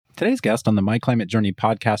Today's guest on the My Climate Journey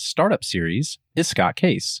podcast startup series is Scott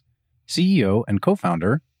Case, CEO and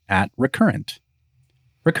co-founder at Recurrent.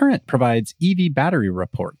 Recurrent provides EV battery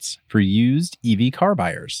reports for used EV car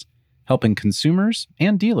buyers, helping consumers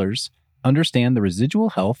and dealers understand the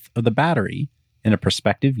residual health of the battery in a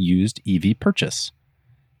prospective used EV purchase.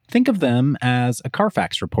 Think of them as a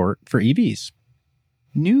Carfax report for EVs.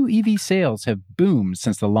 New EV sales have boomed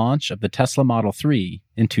since the launch of the Tesla Model 3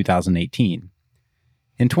 in 2018.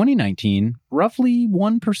 In 2019, roughly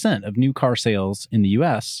 1% of new car sales in the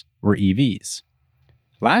US were EVs.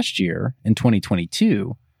 Last year, in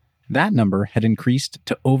 2022, that number had increased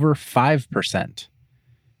to over 5%.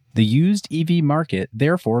 The used EV market,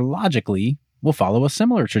 therefore, logically, will follow a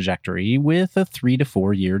similar trajectory with a 3 to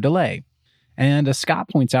 4 year delay. And as Scott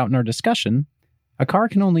points out in our discussion, a car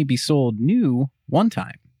can only be sold new one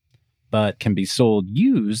time, but can be sold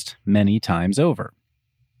used many times over.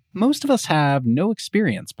 Most of us have no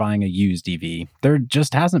experience buying a used EV. There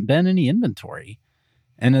just hasn't been any inventory.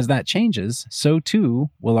 And as that changes, so too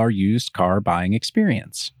will our used car buying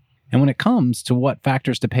experience. And when it comes to what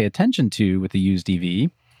factors to pay attention to with a used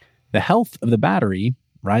EV, the health of the battery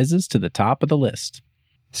rises to the top of the list.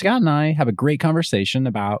 Scott and I have a great conversation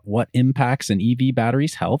about what impacts an EV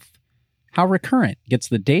battery's health, how Recurrent gets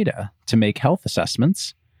the data to make health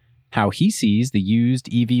assessments, how he sees the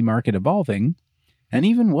used EV market evolving, and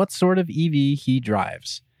even what sort of EV he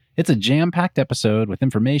drives. It's a jam-packed episode with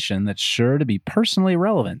information that's sure to be personally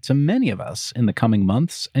relevant to many of us in the coming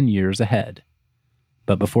months and years ahead.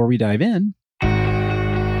 But before we dive in,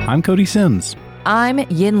 I'm Cody Sims. I'm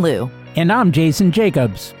Yin Lu. And I'm Jason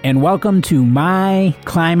Jacobs. And welcome to My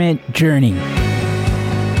Climate Journey.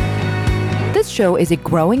 This show is a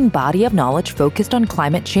growing body of knowledge focused on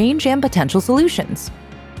climate change and potential solutions.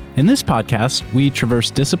 In this podcast, we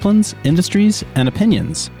traverse disciplines, industries, and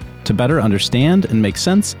opinions to better understand and make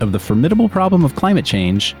sense of the formidable problem of climate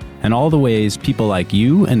change and all the ways people like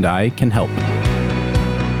you and I can help.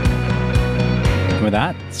 And with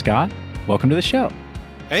that, Scott, welcome to the show.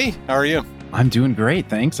 Hey, how are you? I'm doing great,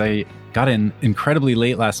 thanks. I got in incredibly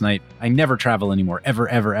late last night. I never travel anymore,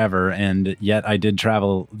 ever. And yet I did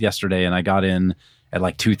travel yesterday and I got in at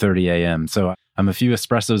like 2:30 a.m. So I'm a few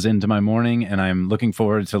espressos into my morning and I'm looking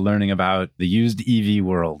forward to learning about the used EV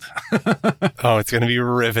world. Oh, it's going to be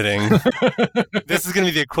riveting. This is going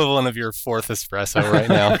to be the equivalent of your fourth espresso right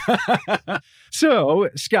now. So,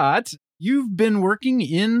 Scott, you've been working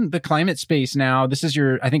in the climate space now. This is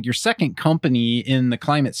I think your second company in the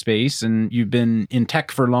climate space, and you've been in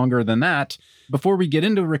tech for longer than that. Before we get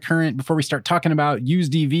into Recurrent, before we start talking about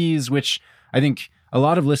used EVs, which I think a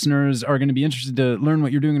lot of listeners are going to be interested to learn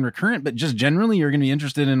what you're doing in Recurrent, but just generally, you're going to be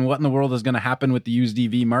interested in what in the world is going to happen with the used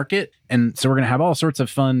EV market. And so we're going to have all sorts of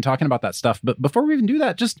fun talking about that stuff. But before we even do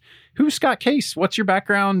that, just who's Scott Case? What's your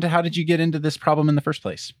background? How did you get into this problem in the first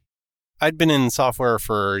place? I'd been in software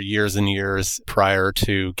for years and years prior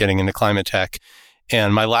to getting into climate tech.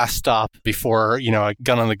 And my last stop before, I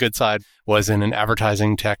got on the good side was in an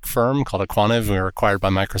advertising tech firm called Aquaniv. We were acquired by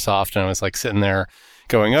Microsoft. And I was like sitting there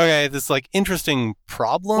going, okay, this like interesting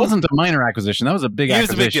problem. It wasn't a minor acquisition. That was a big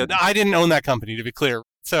acquisition. It was a big deal. I didn't own that company, to be clear.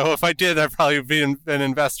 So if I did, I'd probably be an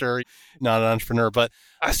investor, not an entrepreneur. But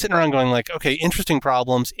I was sitting around going like, okay, interesting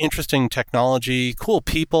problems, interesting technology, cool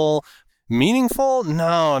people. Meaningful?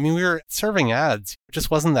 No. I mean, we were serving ads. It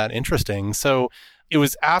just wasn't that interesting. So it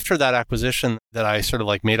was after that acquisition that I sort of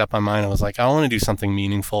like made up my mind. I was like, I want to do something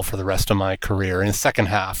meaningful for the rest of my career in the second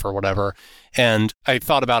half or whatever. And I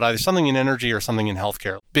thought about either something in energy or something in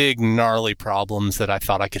healthcare, big, gnarly problems that I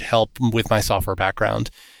thought I could help with my software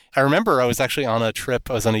background. I remember I was actually on a trip.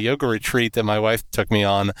 I was on a yoga retreat that my wife took me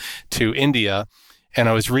on to India. And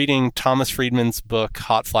I was reading Thomas Friedman's book,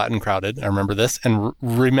 Hot, Flat, and Crowded. I remember this and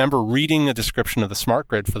remember reading a description of the smart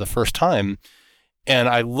grid for the first time. And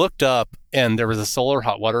I looked up and there was a solar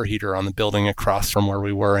hot water heater on the building across from where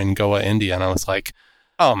we were in Goa, India. And I was like,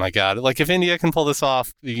 oh my God, like if India can pull this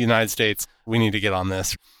off, the United States, we need to get on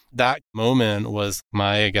this. That moment was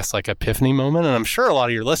my, I guess, like epiphany moment. And I'm sure a lot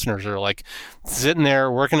of your listeners are like sitting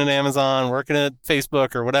there working at Amazon, working at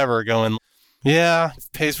Facebook or whatever, going, yeah, it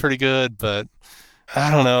pays pretty good, but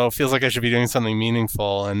I don't know, it feels like I should be doing something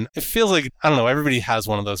meaningful. And it feels like, I don't know, everybody has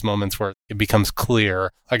one of those moments where it becomes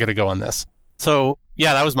clear, I got to go on this. So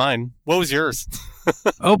yeah, that was mine. What was yours?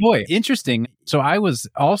 Oh boy, interesting. So I was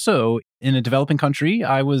also in a developing country.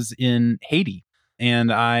 I was in Haiti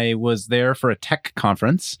and I was there for a tech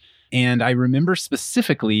conference. And I remember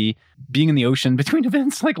specifically being in the ocean between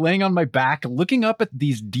events, like laying on my back, looking up at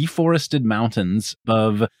these deforested mountains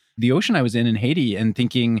of the ocean I was in Haiti and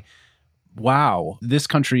thinking, wow, this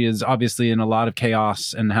country is obviously in a lot of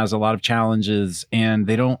chaos and has a lot of challenges, and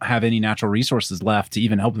they don't have any natural resources left to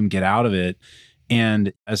even help them get out of it.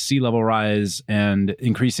 And as sea level rise and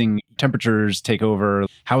increasing temperatures take over,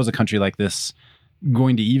 how is a country like this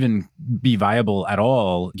going to even be viable at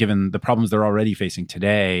all, given the problems they're already facing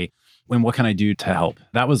today? And what can I do to help?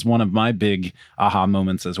 That was one of my big aha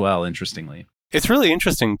moments as well, interestingly. It's really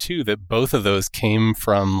interesting, too, that both of those came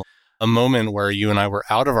from a moment where you and I were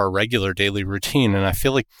out of our regular daily routine. And I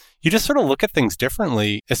feel like you just sort of look at things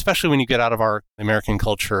differently, especially when you get out of our American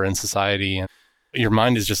culture and society. And your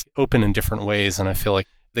mind is just open in different ways. And I feel like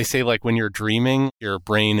they say, like, when you're dreaming, your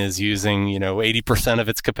brain is using, 80% of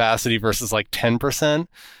its capacity versus like 10%.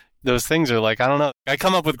 Those things are like, I don't know. I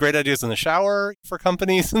come up with great ideas in the shower for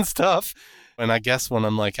companies and stuff. And I guess when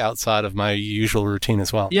I'm like outside of my usual routine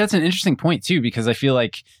as well. Yeah, it's an interesting point too, because I feel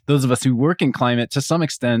like those of us who work in climate, to some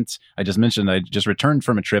extent, I just mentioned I just returned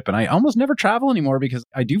from a trip and I almost never travel anymore because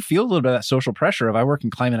I do feel a little bit of that social pressure of I work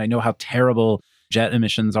in climate. I know how terrible jet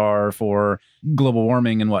emissions are for global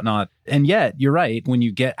warming and whatnot. And yet, you're right, when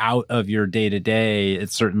you get out of your day-to-day,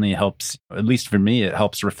 it certainly helps, at least for me, it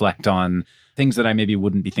helps reflect on things that I maybe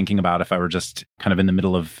wouldn't be thinking about if I were just kind of in the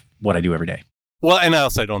middle of what I do every day. Well, and I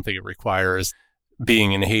also don't think it requires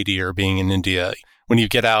being in Haiti or being in India. When you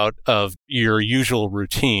get out of your usual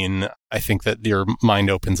routine, I think that your mind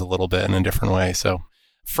opens a little bit in a different way. So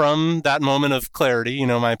from that moment of clarity,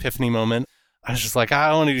 my epiphany moment, I was just like,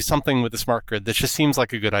 I want to do something with the smart grid. This just seems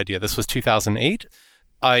like a good idea. This was 2008.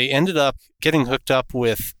 I ended up getting hooked up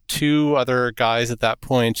with two other guys at that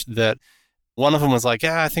point that one of them was like,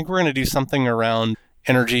 yeah, I think we're going to do something around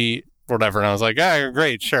energy, whatever. And I was like,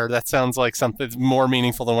 great, sure. That sounds like something more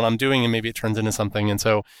meaningful than what I'm doing. And maybe it turns into something. And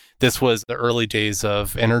so this was the early days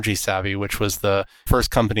of Energy Savvy, which was the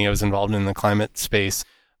first company I was involved in the climate space.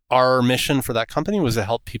 Our mission for that company was to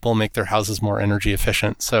help people make their houses more energy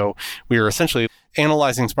efficient. So we were essentially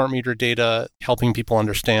analyzing smart meter data, helping people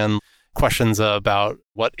understand questions about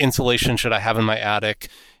what insulation should I have in my attic?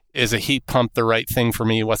 Is a heat pump the right thing for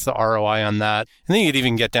me? What's the ROI on that? And then you'd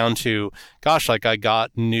even get down to, like I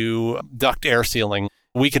got new duct air sealing.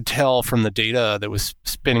 We could tell from the data that was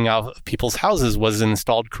spinning out of people's houses was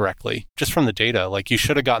installed correctly, just from the data. Like, you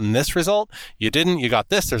should have gotten this result. You didn't. You got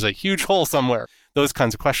this. There's a huge hole somewhere. Those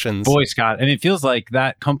kinds of questions. Boy, Scott, and it feels like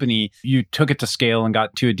that company, you took it to scale and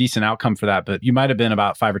got to a decent outcome for that, but you might have been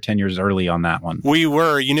about 5 or 10 years early on that one. We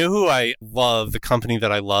were. You know who I love, the company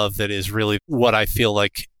that I love that is really what I feel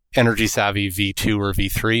like Energy Savvy V2 or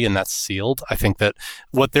V3, and that's Sealed. I think that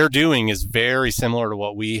what they're doing is very similar to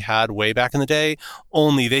what we had way back in the day,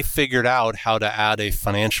 only they figured out how to add a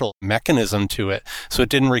financial mechanism to it. So it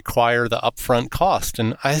didn't require the upfront cost.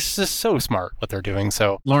 And it's just so smart what they're doing.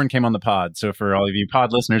 So Lauren came on the pod. So for all of you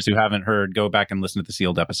pod listeners who haven't heard, go back and listen to the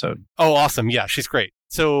Sealed episode. Oh, awesome. Yeah, she's great.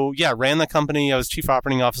 So yeah, ran the company. I was chief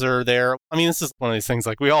operating officer there. I mean, this is one of these things,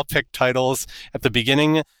 like, we all pick titles at the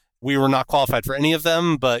beginning. We were not qualified for any of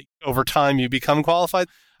them, but over time you become qualified.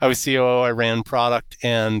 I was COO, I ran product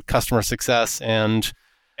and customer success, and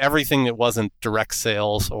everything that wasn't direct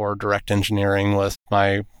sales or direct engineering was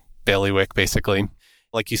my bailiwick, basically.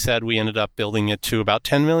 Like you said, we ended up building it to about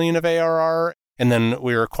 10 million of ARR, and then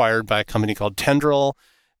we were acquired by a company called Tendril.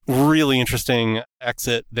 Really interesting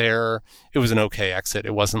exit there. It was an okay exit.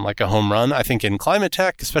 It wasn't like a home run. I think in climate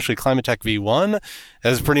tech, especially climate tech V1, that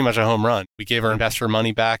was pretty much a home run. We gave our investor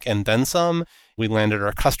money back and then some. We landed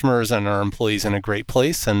our customers and our employees in a great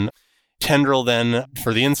place. And Tendril then,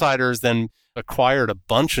 for the insiders, then acquired a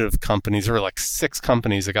bunch of companies. There were like 6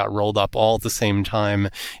 companies that got rolled up all at the same time.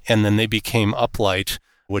 And then they became Uplight,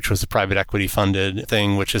 which was a private equity funded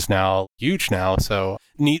thing, which is now huge now. So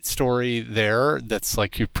neat story there. That's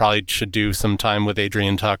like, you probably should do some time with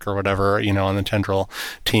Adrian Tuck or whatever, on the Tendril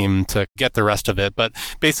team to get the rest of it. But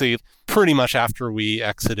basically, pretty much after we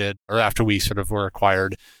exited, or after we sort of were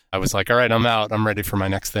acquired, I was like, all right, I'm out. I'm ready for my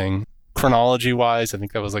next thing. Chronology wise, I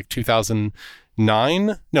think that was like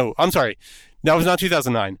 2009. No, I'm sorry. That was not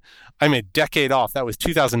 2009. I'm a decade off. That was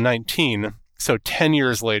 2019. So 10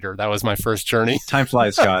 years later, that was my first journey. Time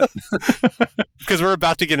flies, Scott. Because we're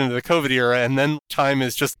about to get into the COVID era, and then time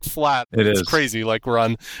is just flat. It's crazy. Like, we're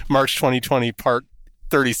on March 2020, part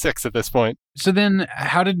 36 at this point. So then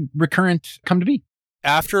how did Recurrent come to be?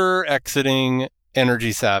 After exiting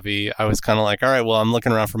Energy Savvy, I was kind of like, all right, well, I'm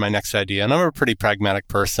looking around for my next idea. And I'm a pretty pragmatic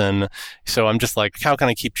person. So I'm just like, how can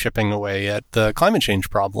I keep chipping away at the climate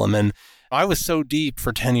change problem? And I was so deep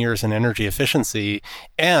for 10 years in energy efficiency,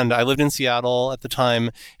 and I lived in Seattle at the time,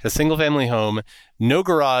 had a single family home, no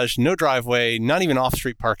garage, no driveway, not even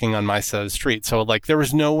off-street parking on my side of the street. So like, there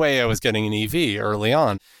was no way I was getting an EV early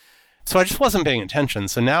on. So I just wasn't paying attention.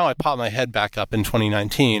 So now I pop my head back up in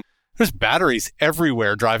 2019. There's batteries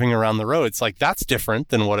everywhere driving around the road. It's like, that's different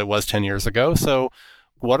than what it was 10 years ago. So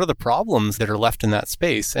what are the problems that are left in that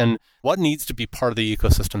space? And what needs to be part of the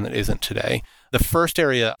ecosystem that isn't today? The first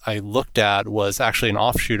area I looked at was actually an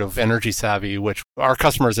offshoot of Energy Savvy, which our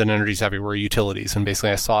customers at Energy Savvy were utilities. And basically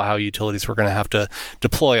I saw how utilities were going to have to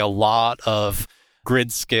deploy a lot of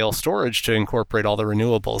grid scale storage to incorporate all the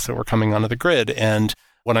renewables that were coming onto the grid. And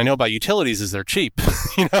what I know about utilities is they're cheap,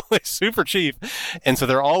 they're super cheap. And so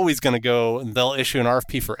they're always going to go, they'll issue an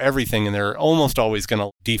RFP for everything, and they're almost always going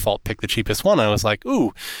to default pick the cheapest one. I was like,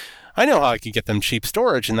 ooh, I know how I could get them cheap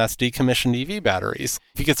storage, and that's decommissioned EV batteries.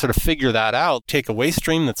 If you could sort of figure that out, take a waste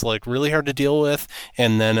stream that's like really hard to deal with,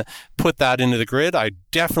 and then put that into the grid, I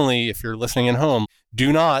definitely, if you're listening at home,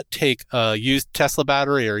 do not take a used Tesla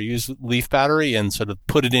battery or used Leaf battery and sort of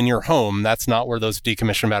put it in your home. That's not where those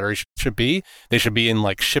decommissioned batteries should be. They should be in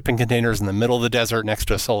like shipping containers in the middle of the desert next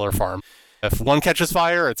to a solar farm. If one catches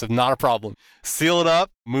fire, it's not a problem. Seal it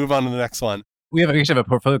up, move on to the next one. We actually have a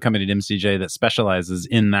portfolio company at MCJ that specializes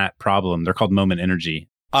in that problem. They're called Moment Energy.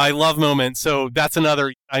 I love Moment. So that's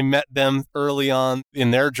another, I met them early on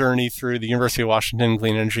in their journey through the University of Washington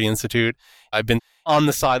Clean Energy Institute. I've been on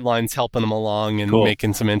the sidelines helping them along and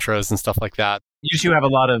making some intros and stuff like that. You two have a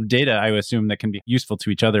lot of data, I assume, that can be useful to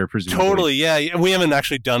each other, presumably. Totally, yeah. We haven't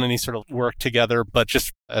actually done any sort of work together, but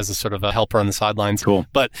just as a sort of a helper on the sidelines. Cool.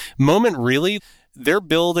 But Moment really, they're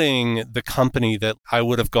building the company that I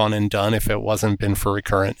would have gone and done if it wasn't been for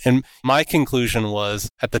Recurrent. And my conclusion was,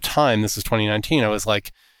 at the time, this is 2019, I was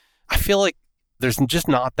like, I feel like there's just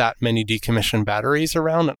not that many decommissioned batteries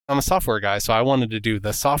around. I'm a software guy, so I wanted to do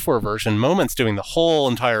the software version. Moment's doing the whole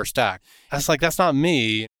entire stack. I was like, that's not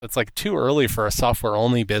me. It's like too early for a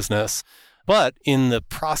software-only business. But in the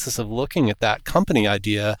process of looking at that company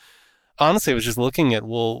idea, honestly, I was just looking at,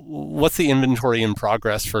 well, what's the inventory in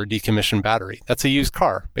progress for a decommissioned battery? That's a used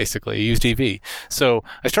car, basically, a used EV. So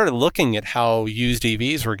I started looking at how used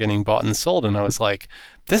EVs were getting bought and sold, and I was like,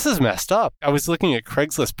 this is messed up. I was looking at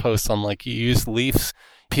Craigslist posts on like used Leafs.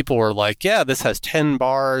 People were like, yeah, this has 10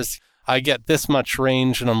 bars. I get this much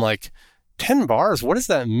range. And I'm like, 10 bars? What does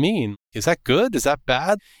that mean? Is that good? Is that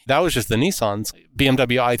bad? That was just the Nissans,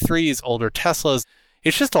 BMW i3s, older Teslas.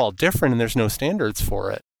 It's just all different and there's no standards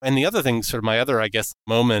for it. And the other thing, sort of my other, I guess,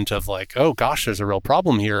 moment of like, oh gosh, there's a real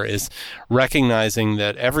problem here is recognizing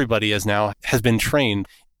that everybody has been trained.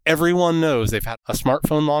 Everyone knows they've had a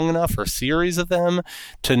smartphone long enough or a series of them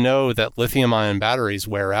to know that lithium-ion batteries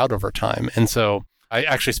wear out over time. And so I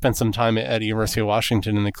actually spent some time at the University of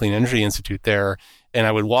Washington in the Clean Energy Institute there, and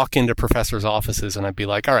I would walk into professors' offices and I'd be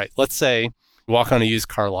like, all right, let's say you walk on a used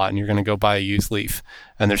car lot and you're going to go buy a used Leaf,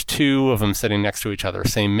 and there's two of them sitting next to each other,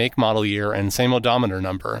 same make, model, year, and same odometer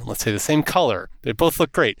number. Let's say the same color. They both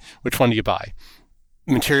look great. Which one do you buy?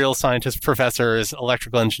 Material scientists, professors,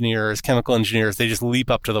 electrical engineers, chemical engineers, they just leap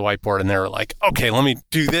up to the whiteboard and they're like, okay, let me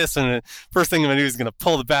do this. And the first thing I'm going to do is going to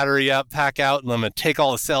pull the battery out, pack out, and I'm going to take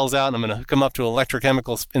all the cells out and I'm going to hook them up to an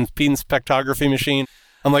electrochemical impedance spectrography machine.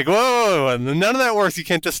 I'm like, whoa, and none of that works. You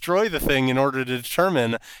can't destroy the thing in order to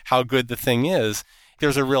determine how good the thing is.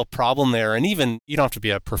 There's a real problem there. And even you don't have to be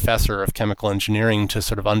a professor of chemical engineering to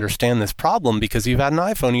sort of understand this problem because you've had an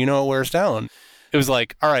iPhone, you know it wears down. It was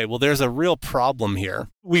like, all right, well, there's a real problem here.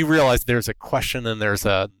 We realized there's a question and there's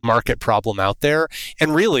a market problem out there.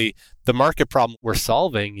 And really, the market problem we're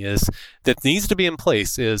solving is that needs to be in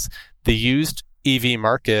place is the used EV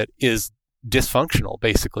market is dysfunctional,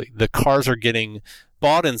 basically. The cars are getting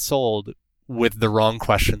bought and sold with the wrong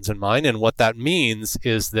questions in mind. And what that means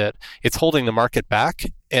is that it's holding the market back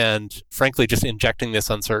and, frankly, just injecting this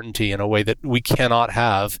uncertainty in a way that we cannot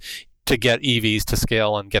have to get EVs to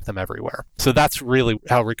scale and get them everywhere. So that's really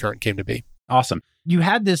how Recurrent came to be. Awesome. You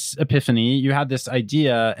had this epiphany, you had this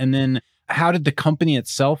idea, and then how did the company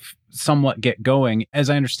itself somewhat get going? As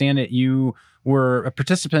I understand it, you were a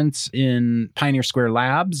participant in Pioneer Square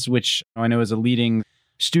Labs, which I know is a leading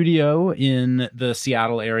studio in the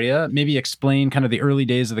Seattle area. Maybe explain kind of the early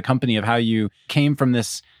days of the company of how you came from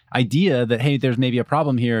this idea that, hey, there's maybe a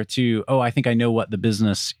problem here to, oh, I think I know what the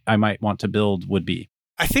business I might want to build would be.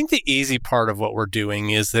 I think the easy part of what we're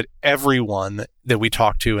doing is that everyone that we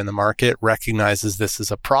talk to in the market recognizes this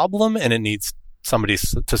is a problem and it needs somebody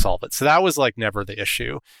to solve it. So that was like never the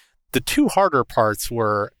issue. The two harder parts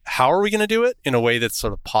were, how are we going to do it in a way that's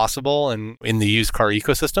sort of possible and in the used car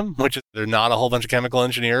ecosystem, which there are not a whole bunch of chemical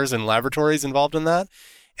engineers and laboratories involved in that.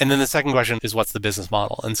 And then the second question is, what's the business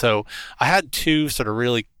model? And so I had two sort of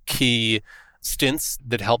really key stints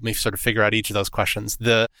that helped me sort of figure out each of those questions.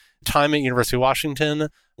 The Time at University of Washington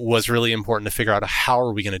was really important to figure out how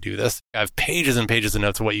are we going to do this. I have pages and pages of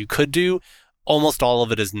notes of what you could do. Almost all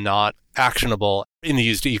of it is not actionable in the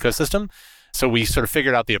used ecosystem. So we sort of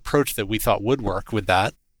figured out the approach that we thought would work with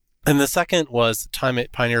that. And the second was time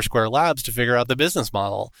at Pioneer Square Labs to figure out the business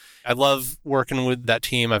model. I love working with that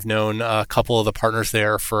team. I've known a couple of the partners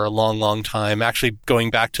there for a long, long time, actually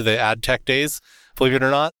going back to the ad tech days. Believe it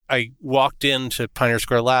or not, I walked into Pioneer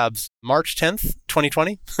Square Labs March 10th,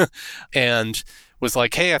 2020, and was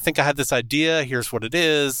like, hey, I think I had this idea. Here's what it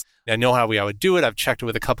is. I know how I would do it. I've checked it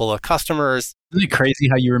with a couple of customers. Isn't it crazy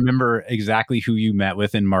how you remember exactly who you met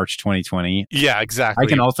with in March 2020? Yeah, exactly. I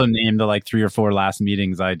can also name the 3 or 4 last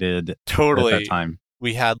meetings I did totally at that time.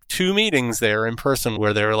 We had 2 meetings there in person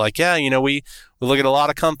where they were like, yeah, we look at a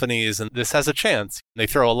lot of companies and this has a chance. They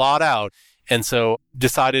throw a lot out. And so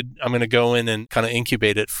decided I'm going to go in and kind of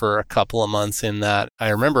incubate it for a couple of months in that. I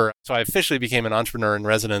remember, so I officially became an entrepreneur in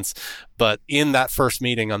residence, but in that first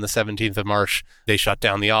meeting on the 17th of March, they shut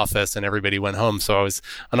down the office and everybody went home. So I was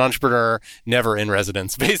an entrepreneur, never in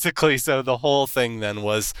residence, basically. So the whole thing then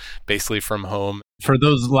was basically from home. For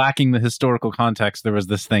those lacking the historical context, there was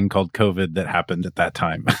this thing called COVID that happened at that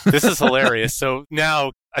time. This is hilarious. So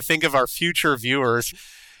now I think of our future viewers,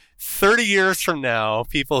 30 years from now,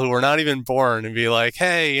 people who were not even born and be like,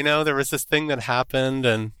 hey, there was this thing that happened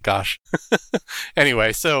and gosh.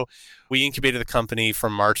 Anyway, so we incubated the company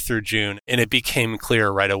from March through June and it became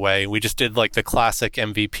clear right away. We just did the classic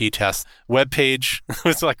MVP test. Webpage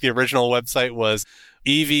was the original website was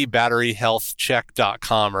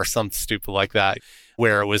evbatteryhealthcheck.com or something stupid like that,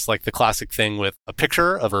 where it was the classic thing with a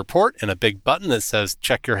picture of a report and a big button that says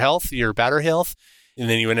check your health, your battery health. And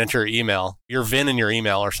then you would enter your email, your VIN in your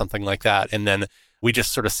email or something like that. And then we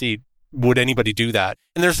just sort of see, would anybody do that?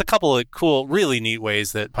 And there's a couple of cool, really neat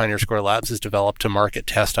ways that Pioneer Square Labs has developed to market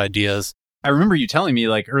test ideas. I remember you telling me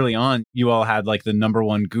early on, you all had the number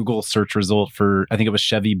 1 Google search result for, I think it was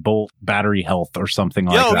Chevy Bolt battery health or something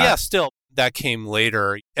like that. Oh, yeah, still. That came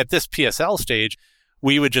later. At this PSL stage,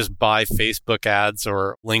 we would just buy Facebook ads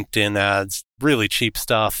or LinkedIn ads, really cheap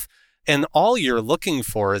stuff. And all you're looking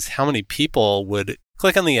for is how many people would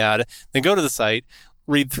click on the ad, then go to the site,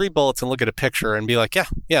 read 3 bullets and look at a picture and be like, yeah,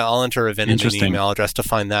 I'll enter a VIN and an email address to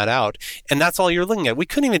find that out. And that's all you're looking at. We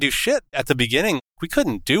couldn't even do shit at the beginning. We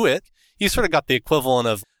couldn't do it. You sort of got the equivalent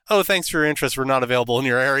of, oh, thanks for your interest. We're not available in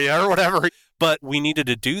your area or whatever. But we needed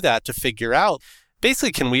to do that to figure out,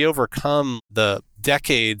 basically, can we overcome the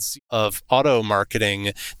decades of auto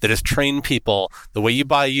marketing that has trained people? The way you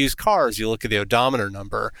buy used cars, you look at the odometer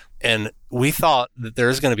number. And we thought that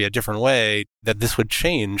there's going to be a different way that this would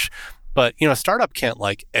change. But, a startup can't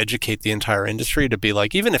educate the entire industry to be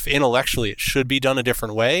even if intellectually it should be done a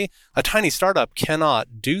different way, a tiny startup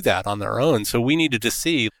cannot do that on their own. So we needed to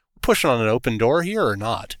see, pushing on an open door here or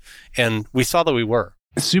not. And we saw that we were.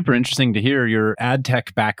 It's super interesting to hear your ad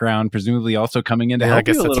tech background, presumably also coming in to help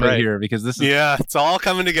you a little bit here, because this is... Yeah, it's all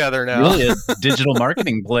coming together now. Really a digital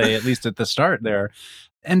marketing play, at least at the start there.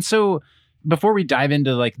 And so before we dive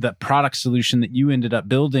into the product solution that you ended up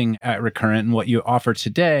building at Recurrent and what you offer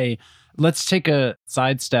today, let's take a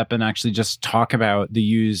sidestep and actually just talk about the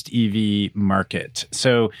used EV market.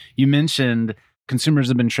 So you mentioned consumers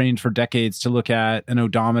have been trained for decades to look at an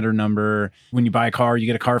odometer number. When you buy a car, you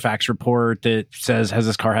get a Carfax report that says, has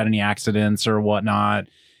this car had any accidents or whatnot?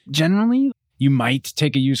 Generally, you might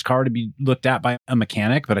take a used car to be looked at by a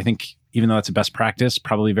mechanic, but I think even though that's a best practice,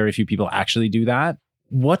 probably very few people actually do that.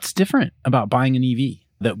 What's different about buying an EV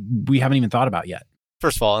that we haven't even thought about yet?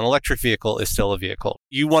 First of all, an electric vehicle is still a vehicle.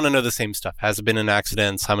 You want to know the same stuff. Has it been in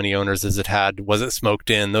accidents? How many owners has it had? Was it smoked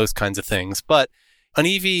in? Those kinds of things. But an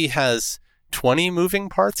EV has 20 moving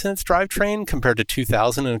parts in its drivetrain compared to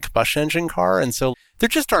 2,000 in a combustion engine car. And so there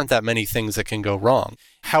just aren't that many things that can go wrong.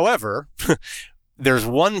 However, there's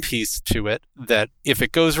one piece to it that if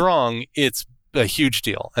it goes wrong, it's a huge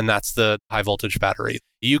deal. And that's the high voltage battery.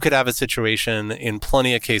 You could have a situation in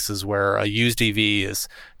plenty of cases where a used EV is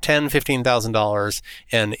 $10,000, $15,000.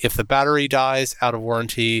 And if the battery dies out of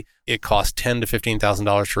warranty, it costs $10,000 to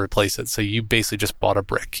 $15,000 to replace it. So you basically just bought a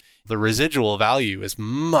brick. The residual value is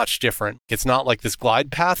much different. It's not like this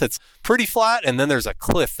glide path. It's pretty flat. And then there's a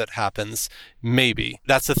cliff that happens. Maybe.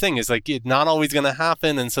 That's the thing is it's not always going to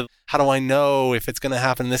happen. And so how do I know if it's going to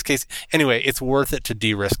happen in this case? Anyway, it's worth it to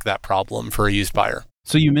de-risk that problem for a used buyer.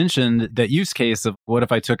 So you mentioned that use case of what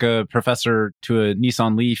if I took a professor to a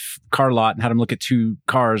Nissan Leaf car lot and had him look at 2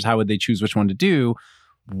 cars, how would they choose which one to do?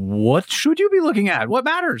 What should you be looking at? What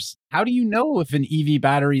matters? How do you know if an EV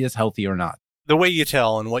battery is healthy or not? The way you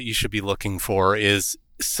tell and what you should be looking for is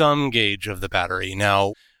some gauge of the battery.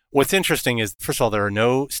 Now, What's interesting is, first of all, there are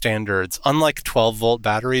no standards, unlike 12-volt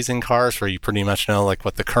batteries in cars where you pretty much know like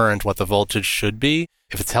what the voltage should be,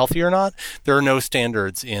 if it's healthy or not. There are no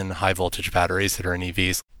standards in high voltage batteries that are in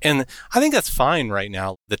EVs. And I think that's fine right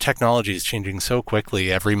now. The technology is changing so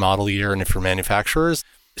quickly every model year and for manufacturers.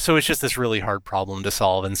 So it's just this really hard problem to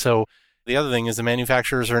solve. And so the other thing is the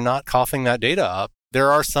manufacturers are not coughing that data up.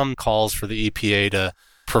 There are some calls for the EPA to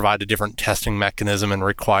provide a different testing mechanism and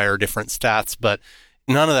require different stats, but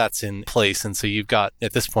none of that's in place. And so you've got,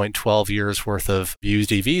 at this point, 12 years worth of used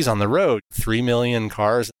EVs on the road, 3 million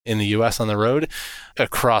cars in the US on the road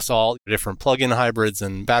across all different plug-in hybrids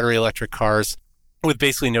and battery electric cars with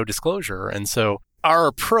basically no disclosure. And so our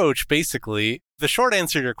approach, basically, the short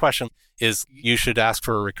answer to your question is you should ask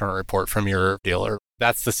for a Recurrent report from your dealer.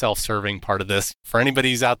 That's the self-serving part of this. For anybody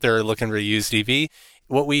who's out there looking for a used EV,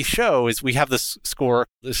 what we show is we have this score.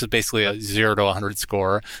 This is basically a 0 to 100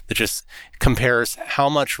 score that just compares how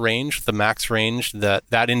much range, the max range that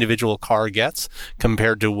that individual car gets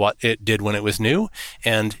compared to what it did when it was new.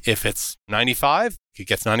 And if it's 95, it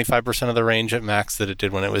gets 95% of the range at max that it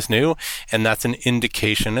did when it was new. And that's an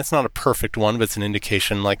indication. It's not a perfect one, but it's an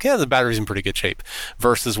indication like, yeah, the battery's in pretty good shape,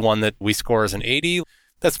 versus one that we score as an 80.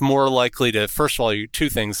 That's more likely to, first of all, two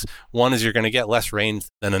things. One is you're going to get less range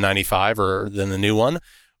than a 95 or than the new one.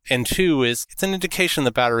 And two is it's an indication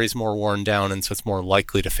the battery is more worn down, and so it's more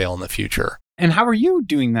likely to fail in the future. And how are you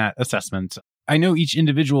doing that assessment? I know each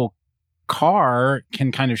individual car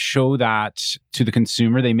can kind of show that to the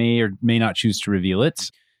consumer. They may or may not choose to reveal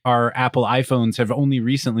it. Our Apple iPhones have only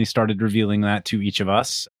recently started revealing that to each of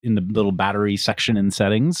us in the little battery section in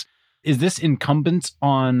settings. Is this incumbent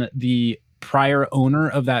on the prior owner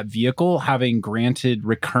of that vehicle having granted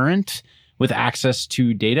Recurrent with access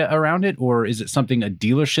to data around it? Or is it something a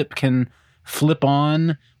dealership can flip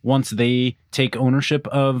on once they take ownership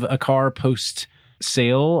of a car post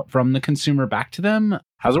sale from the consumer back to them?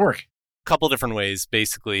 How's it work? A couple different ways,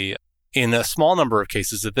 basically. In a small number of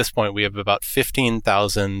cases, at this point, we have about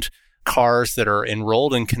 15,000 cars that are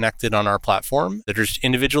enrolled and connected on our platform that are just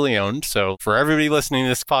individually owned. So for everybody listening to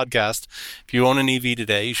this podcast, if you own an EV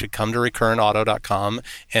today, you should come to recurrentauto.com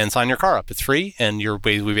and sign your car up. It's free, and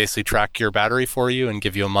we basically track your battery for you and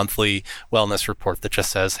give you a monthly wellness report that just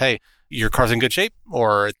says, hey, your car's in good shape,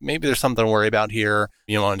 or maybe there's something to worry about here.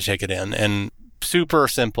 You want to take it in. And super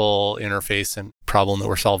simple interface and problem that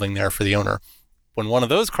we're solving there for the owner. When one of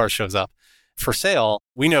those cars shows up for sale,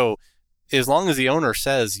 we know as long as the owner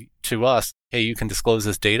says to us, hey, you can disclose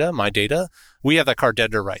this data, my data, we have that car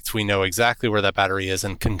dead to rights. We know exactly where that battery is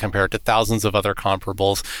and can compare it to thousands of other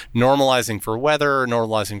comparables, normalizing for weather,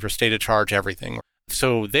 normalizing for state of charge, everything.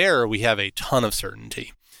 So there we have a ton of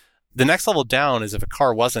certainty. The next level down is if a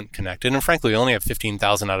car wasn't connected, and frankly, we only have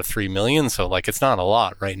 15,000 out of 3 million, so it's not a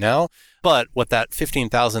lot right now. But what that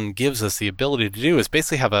 15,000 gives us the ability to do is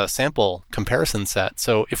basically have a sample comparison set.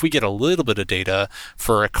 So if we get a little bit of data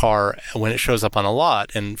for a car when it shows up on a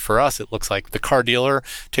lot, and for us, it looks like the car dealer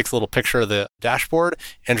takes a little picture of the dashboard,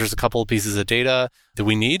 enters a couple of pieces of data that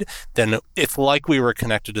we need, then it's like we were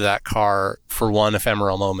connected to that car for one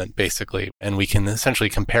ephemeral moment, basically. And we can essentially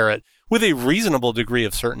compare it with a reasonable degree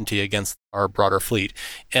of certainty against our broader fleet.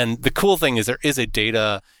 And the cool thing is there is a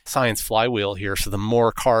data science flywheel here. So the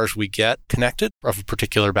more cars we get connected of a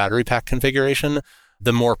particular battery pack configuration,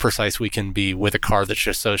 the more precise we can be with a car that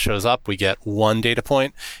just so shows up. We get one data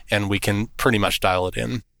point and we can pretty much dial it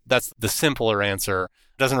in. That's the simpler answer.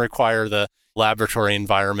 It doesn't require the laboratory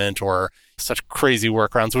environment or such crazy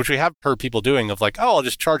workarounds, which we have heard people doing of I'll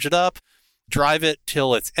just charge it up, drive it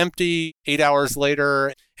till it's empty 8 hours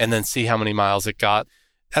later, and then see how many miles it got.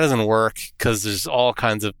 That doesn't work because there's all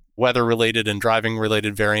kinds of weather-related and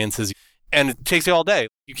driving-related variances, and it takes you all day.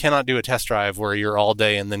 You cannot do a test drive where you're all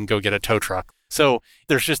day and then go get a tow truck. So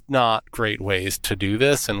there's just not great ways to do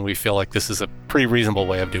this, and we feel like this is a pretty reasonable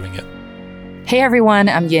way of doing it. Hey everyone,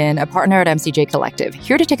 I'm Yin, a partner at MCJ Collective,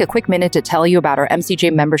 here to take a quick minute to tell you about our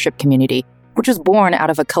MCJ membership community, which was born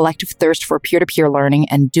out of a collective thirst for peer-to-peer learning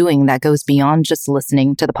and doing that goes beyond just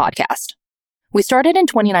listening to the podcast. We started in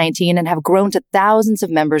 2019 and have grown to thousands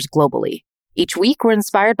of members globally. Each week, we're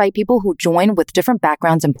inspired by people who join with different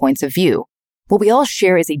backgrounds and points of view. What we all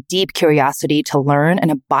share is a deep curiosity to learn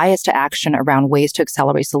and a bias to action around ways to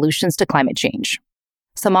accelerate solutions to climate change.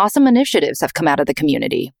 Some awesome initiatives have come out of the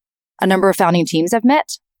community. A number of founding teams have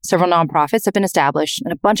met, several nonprofits have been established,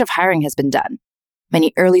 and a bunch of hiring has been done.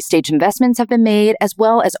 Many early-stage investments have been made, as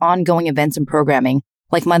well as ongoing events and programming,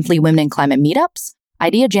 like monthly Women in Climate meetups,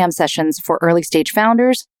 idea jam sessions for early-stage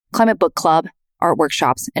founders, climate book club, art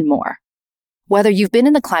workshops, and more. Whether you've been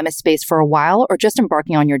in the climate space for a while or just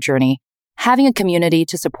embarking on your journey, having a community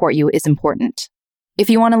to support you is important. If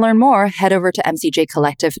you want to learn more, head over to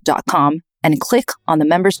mcjcollective.com and click on the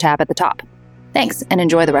members tab at the top. Thanks, and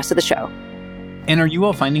enjoy the rest of the show. And are you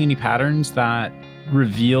all finding any patterns that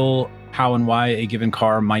reveal how and why a given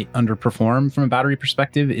car might underperform from a battery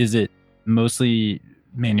perspective? Is it mostly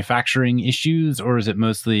manufacturing issues, or is it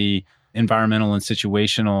mostly environmental and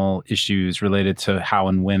situational issues related to how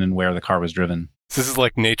and when and where the car was driven? This is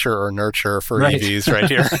like nature or nurture for Right. EVs right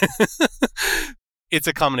here. It's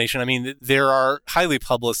a combination. I mean, there are highly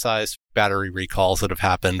publicized battery recalls that have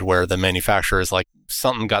happened where the manufacturer is like,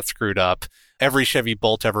 something got screwed up. Every Chevy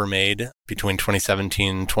Bolt ever made between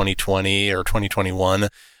 2017 and 2020 or 2021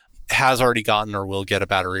 has already gotten or will get a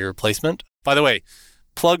battery replacement. By the way,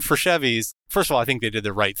 plug for Chevys. First of all, I think they did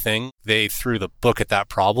the right thing. They threw the book at that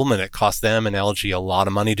problem, and it cost them and LG a lot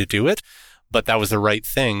of money to do it. But that was the right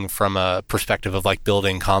thing from a perspective of like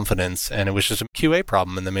building confidence. And it was just a QA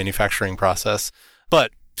problem in the manufacturing process.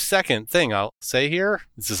 But second thing I'll say here,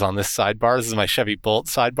 this is on this sidebar, this is my Chevy Bolt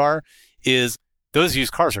sidebar, is those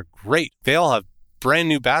used cars are great. They all have brand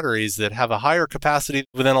new batteries that have a higher capacity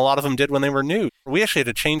than a lot of them did when they were new. We actually had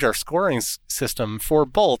to change our scoring system for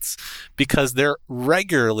Bolts because they're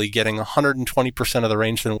regularly getting 120% of the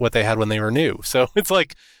range than what they had when they were new. So it's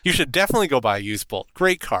like, you should definitely go buy a used Bolt.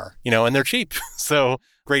 Great car, and they're cheap. So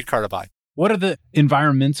great car to buy. What are the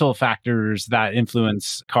environmental factors that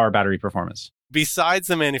influence car battery performance? Besides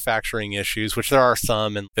the manufacturing issues, which there are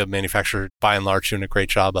some, and the manufacturer by and large doing a great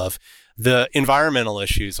job of, the environmental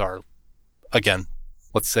issues are, again,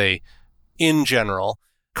 let's say in general,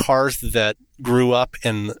 cars that grew up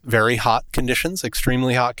in very hot conditions,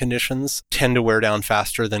 extremely hot conditions, tend to wear down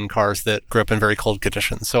faster than cars that grew up in very cold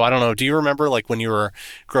conditions. So I don't know, do you remember like when you were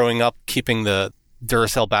growing up keeping the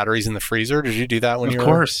Duracell batteries in the freezer? Did you do that when you were? Of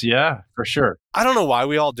course, yeah, for sure. I don't know why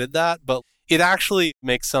we all did that, but it actually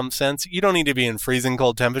makes some sense. You don't need to be in freezing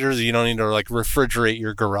cold temperatures. You don't need to like refrigerate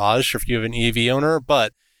your garage if you have an EV owner,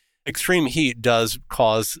 but extreme heat does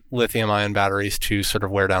cause lithium-ion batteries to sort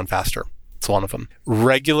of wear down faster. It's one of them.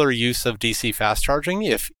 Regular use of DC fast charging.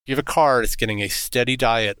 If you have a car that's getting a steady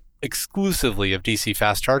diet exclusively of DC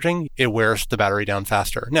fast charging, it wears the battery down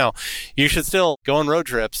faster. Now, you should still go on road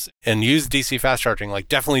trips and use DC fast charging. Like,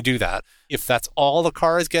 definitely do that. If that's all the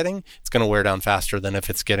car is getting, it's going to wear down faster than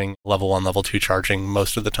if it's getting level 1, level 2 charging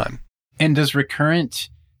most of the time. And does Recurrent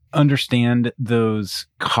understand those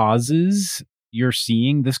causes you're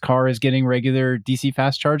seeing this car is getting regular DC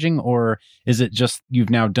fast charging? Or is it just you've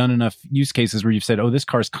now done enough use cases where you've said, oh, this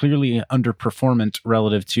car is clearly underperformant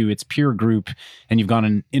relative to its peer group, and you've gone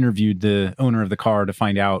and interviewed the owner of the car to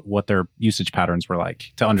find out what their usage patterns were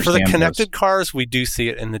like to understand? For the connected cars, we do see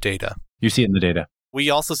it in the data. You see it in the data. We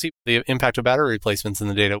also see the impact of battery replacements in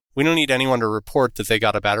the data. We don't need anyone to report that they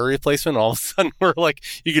got a battery replacement. All of a sudden, we're like,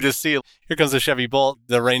 you could just see, here comes the Chevy Bolt.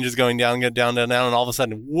 The range is going down, down, and all of a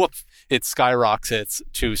sudden, whoop, it skyrockets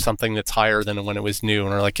to something that's higher than when it was new.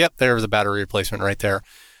 And we're like, yep, there's a battery replacement right there.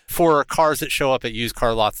 For cars that show up at used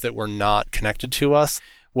car lots that were not connected to us,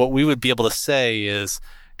 what we would be able to say is,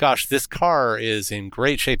 gosh, this car is in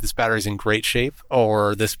great shape, this battery is in great shape,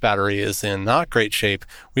 or this battery is in not great shape.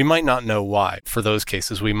 We might not know why. For those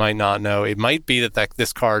cases, we might not know. It might be that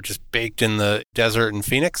this car just baked in the desert in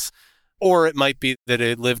Phoenix, or it might be that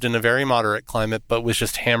it lived in a very moderate climate, but was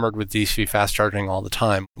just hammered with DC fast charging all the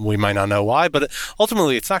time. We might not know why, but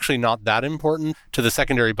ultimately, it's actually not that important to the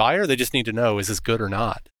secondary buyer. They just need to know, is this good or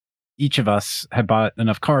not? Each of us have bought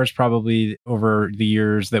enough cars probably over the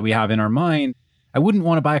years that we have in our mind. I wouldn't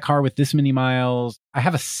want to buy a car with this many miles. I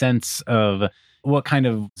have a sense of what kind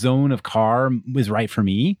of zone of car is right for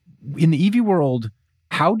me. In the EV world,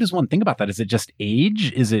 how does one think about that? Is it just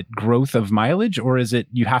age? Is it growth of mileage? Or is it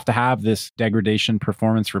you have to have this degradation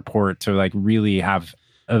performance report to like really have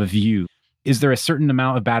a view? Is there a certain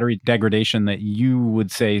amount of battery degradation that you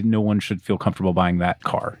would say no one should feel comfortable buying that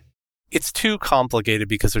car? It's too complicated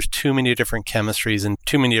because there's too many different chemistries and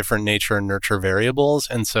too many different nature and nurture variables.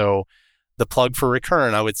 And so the plug for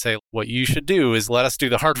Recurrent, I would say what you should do is let us do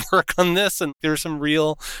the hard work on this. And there's some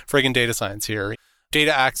real friggin' data science here.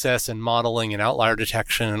 Data access and modeling and outlier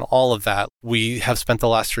detection and all of that. We have spent the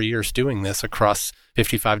last 3 years doing this across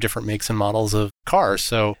 55 different makes and models of cars.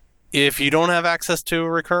 So if you don't have access to a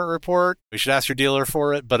Recurrent report, we should ask your dealer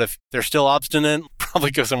for it. But if they're still obstinate, probably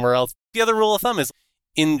go somewhere else. The other rule of thumb is,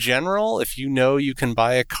 in general, if you know you can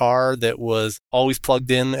buy a car that was always plugged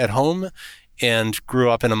in at home and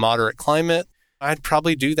grew up in a moderate climate, I'd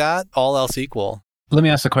probably do that, all else equal. Let me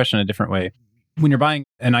ask the question a different way. When you're buying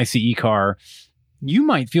an ICE car, you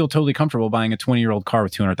might feel totally comfortable buying a 20-year-old car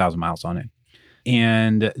with 200,000 miles on it.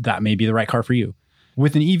 And that may be the right car for you.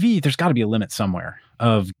 With an EV, there's got to be a limit somewhere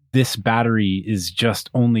of this battery is just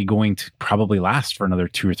only going to probably last for another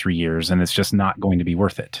 2 or 3 years, and it's just not going to be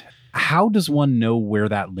worth it. How does one know where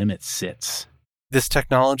that limit sits? This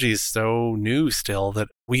technology is so new still that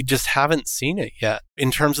we just haven't seen it yet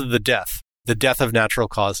in terms of the death of natural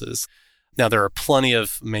causes. Now, there are plenty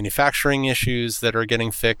of manufacturing issues that are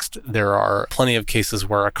getting fixed. There are plenty of cases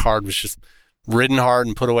where a car was just ridden hard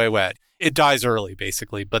and put away wet. It dies early,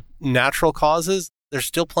 basically. But natural causes, there's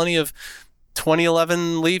still plenty of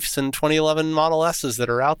 2011 Leafs and 2011 Model S's that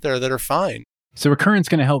are out there that are fine. So Recurrent's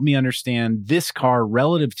going to help me understand this car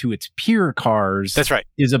relative to its peer cars. That's right.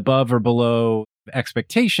 Is above or below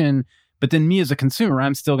expectation. But then me as a consumer,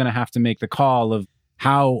 I'm still going to have to make the call of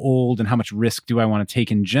how old and how much risk do I want to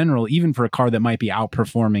take in general, even for a car that might be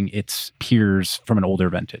outperforming its peers from an older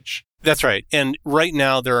vintage. That's right. And right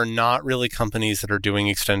now, there are not really companies that are doing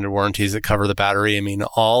extended warranties that cover the battery. I mean,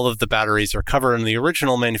 all of the batteries are covered in the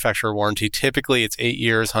original manufacturer warranty. Typically, it's 8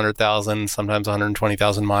 years, 100,000, sometimes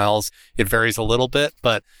 120,000 miles. It varies a little bit,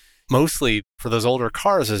 but mostly for those older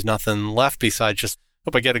cars, there's nothing left besides just,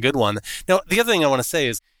 hope I get a good one. Now, the other thing I want to say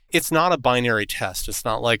is it's not a binary test. It's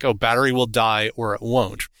not like, oh, battery will die or it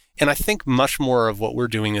won't. And I think much more of what we're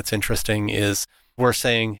doing that's interesting is we're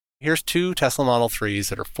saying, here's 2 Tesla Model 3s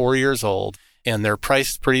that are 4 years old, and they're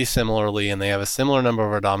priced pretty similarly, and they have a similar number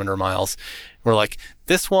of odometer miles. We're like,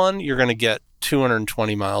 this one, you're going to get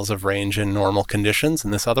 220 miles of range in normal conditions,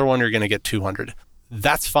 and this other one, you're going to get 200.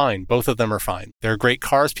 That's fine. Both of them are fine. They're great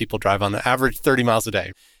cars. People drive on average 30 miles a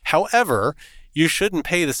day. However, you shouldn't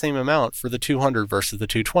pay the same amount for the 200 versus the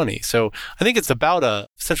 220. So I think it's about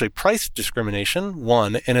essentially price discrimination,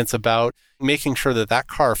 one, and it's about making sure that that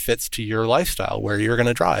car fits to your lifestyle where you're going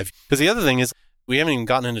to drive. Because the other thing is, we haven't even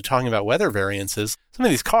gotten into talking about weather variances. Some of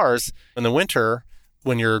these cars in the winter,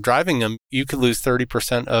 when you're driving them, you could lose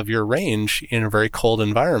 30% of your range in a very cold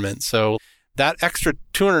environment. So that extra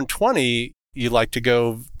 220, you like to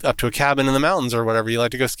go up to a cabin in the mountains or whatever, you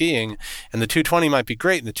like to go skiing, and the 220 might be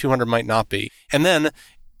great and the 200 might not be. And then,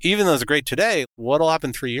 even though it's great today, what'll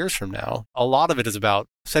happen 3 years from now? A lot of it is about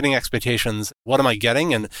setting expectations. What am I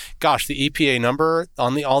getting? And gosh, the EPA number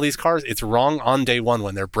on all these cars, it's wrong on day one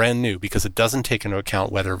when they're brand new because it doesn't take into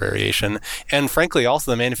account weather variation. And frankly, also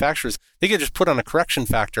the manufacturers, they can just put on a correction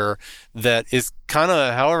factor that is kind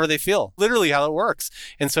of however they feel, literally how it works.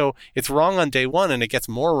 And so it's wrong on day one and it gets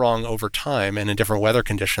more wrong over time and in different weather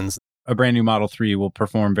conditions. A brand new Model 3 will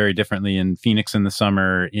perform very differently in Phoenix in the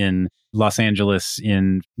summer, in Los Angeles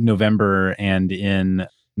in November, and in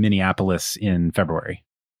Minneapolis in February.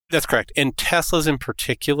 That's correct. And Teslas in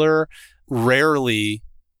particular rarely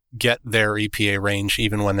get their EPA range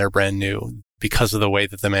even when they're brand new because of the way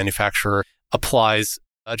that the manufacturer applies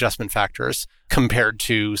adjustment factors compared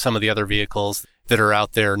to some of the other vehicles that are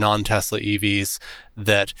out there, non-Tesla EVs,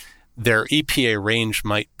 that their EPA range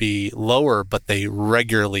might be lower, but they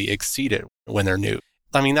regularly exceed it when they're new.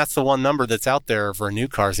 I mean, that's the one number that's out there for new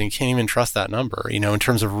cars, and you can't even trust that number, in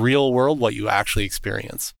terms of real world, what you actually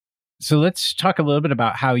experience. So let's talk a little bit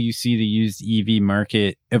about how you see the used EV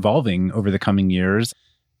market evolving over the coming years.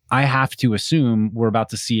 I have to assume we're about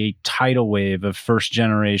to see a tidal wave of first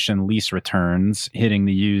generation lease returns hitting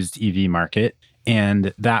the used EV market.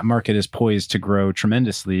 And that market is poised to grow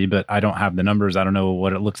tremendously, but I don't have the numbers. I don't know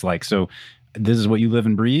what it looks like. So this is what you live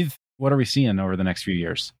and breathe. What are we seeing over the next few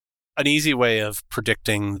years? An easy way of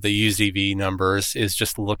predicting the used EV numbers is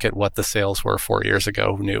just look at what the sales were 4 years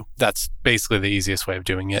ago new. That's basically the easiest way of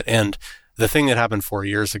doing it. And the thing that happened 4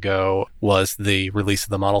 years ago was the release of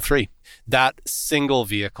the Model 3. That single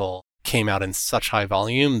vehicle came out in such high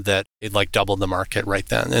volume that it doubled the market right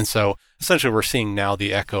then. And so essentially we're seeing now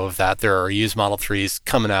the echo of that. There are used Model 3s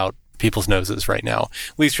coming out people's noses right now.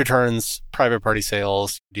 Lease returns, private party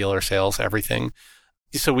sales, dealer sales, everything.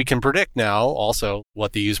 So we can predict now also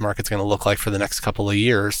what the used market's going to look like for the next couple of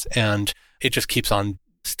years. And it just keeps on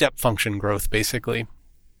step function growth, basically.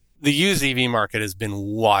 The used EV market has been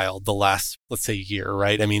wild the last, let's say, year,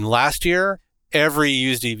 right? I mean, last year, every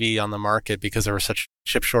used EV on the market, because there were such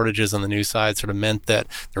chip shortages on the new side, sort of meant that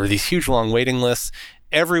there were these huge long waiting lists.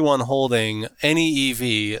 Everyone holding any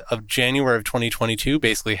EV of January of 2022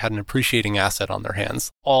 basically had an appreciating asset on their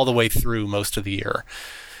hands all the way through most of the year.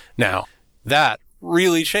 Now, that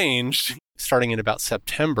really changed starting in about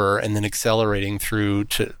September and then accelerating through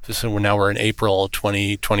so now we're in April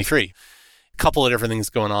 2023. A couple of different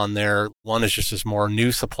things going on there. One is just this more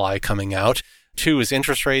new supply coming out. 2 is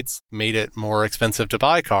interest rates made it more expensive to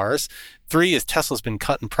buy cars. 3 is Tesla's been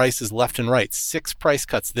cutting prices left and right. 6 price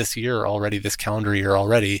cuts this year already, this calendar year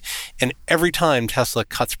already. And every time Tesla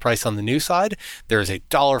cuts price on the new side, there is a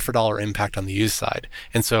dollar for dollar impact on the used side.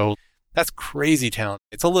 And so That's crazy town.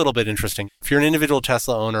 It's a little bit interesting. If you're an individual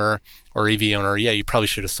Tesla owner or EV owner, yeah, you probably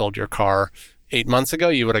should have sold your car 8 months ago.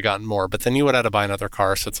 You would have gotten more, but then you would have to buy another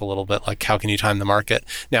car. So it's a little bit like, how can you time the market?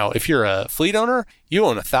 Now, if you're a fleet owner, you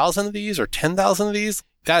own 1,000 of these or 10,000 of these.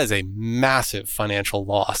 That is a massive financial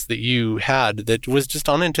loss that you had that was just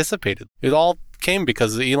unanticipated. It all came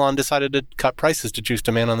because Elon decided to cut prices to juice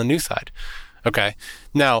demand on the new side. Okay.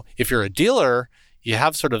 Now, if you're a dealer, you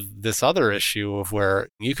have sort of this other issue of where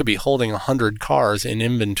you could be holding 100 cars in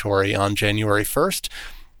inventory on January 1st.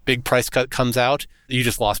 Big price cut comes out. You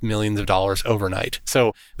just lost millions of dollars overnight.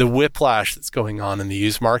 So the whiplash that's going on in the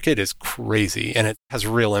used market is crazy, and it has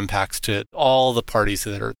real impacts to all the parties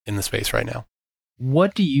that are in the space right now.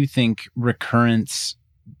 What do you think Recurrent's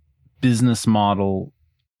business model,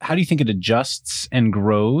 how do you think it adjusts and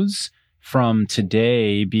grows from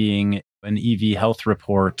today being an EV health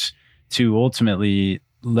report to ultimately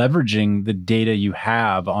leveraging the data you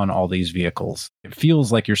have on all these vehicles? It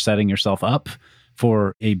feels like you're setting yourself up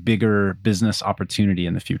for a bigger business opportunity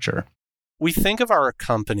in the future. We think of our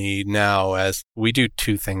company now as we do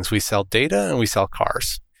two things. We sell data and we sell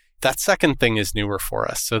cars. That second thing is newer for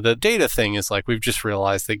us. So the data thing is like we've just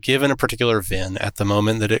realized that given a particular VIN at the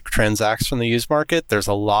moment that it transacts from the used market, there's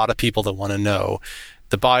a lot of people that want to know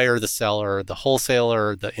the buyer, the seller, the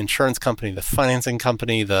wholesaler, the insurance company, the financing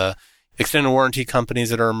company, the extended warranty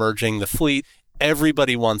companies that are emerging, the fleet.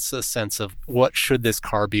 Everybody wants a sense of what should this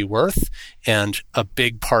car be worth. And a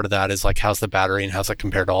big part of that is like, how's the battery and how's it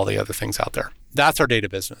compared to all the other things out there? That's our data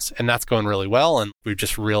business. And that's going really well. And we've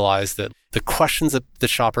just realized that the questions that the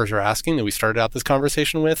shoppers are asking that we started out this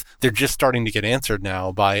conversation with, they're just starting to get answered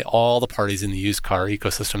now by all the parties in the used car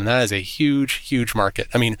ecosystem. And that is a huge, huge market.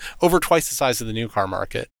 I mean, over twice the size of the new car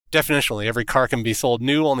market. Definitionally, every car can be sold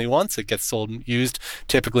new only once. It gets sold used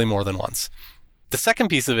typically more than once. The second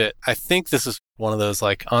piece of it, I think this is one of those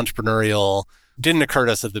like entrepreneurial, didn't occur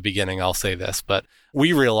to us at the beginning, I'll say this, but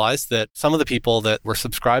we realized that some of the people that were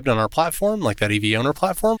subscribed on our platform, like that EV owner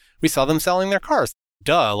platform, we saw them selling their cars.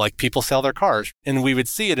 Duh, like people sell their cars. And we would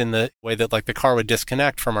see it in the way that like the car would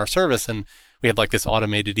disconnect from our service. And we had like this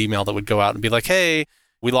automated email that would go out and be like, hey,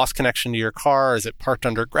 we lost connection to your car. Is it parked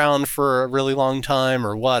underground for a really long time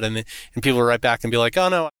or what? And people would write back and be like, oh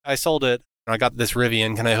no, I sold it. I got this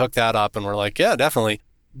Rivian. Can I hook that up? And we're like, yeah, definitely.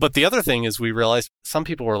 But the other thing is we realized some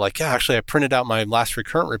people were like, yeah, actually, I printed out my last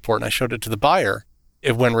Recurrent report and I showed it to the buyer.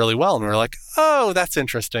 It went really well. And we were like, oh, that's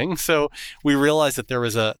interesting. So we realized that there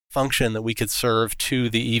was a function that we could serve to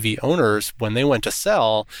the EV owners when they went to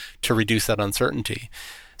sell to reduce that uncertainty.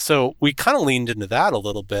 So we kind of leaned into that a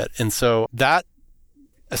little bit. And so that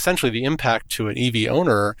essentially the impact to an EV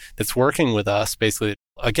owner that's working with us, basically,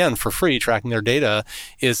 again, for free, tracking their data,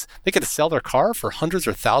 is they get to sell their car for hundreds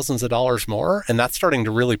or thousands of dollars more. And that's starting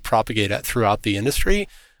to really propagate it throughout the industry.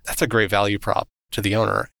 That's a great value prop to the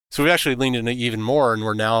owner. So we've actually leaned into even more.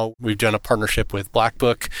 And we've done a partnership with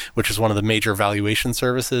BlackBook, which is one of the major valuation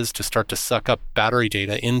services, to start to suck up battery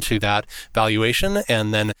data into that valuation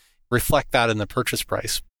and then reflect that in the purchase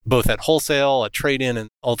price, both at wholesale, at trade-in, and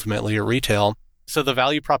ultimately at retail. So the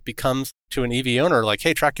value prop becomes to an EV owner like,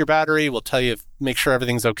 hey, track your battery. We'll tell you, make sure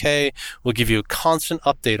everything's okay. We'll give you a constant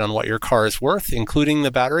update on what your car is worth, including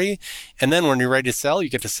the battery. And then when you're ready to sell, you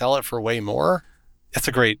get to sell it for way more. That's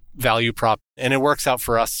a great value prop. And it works out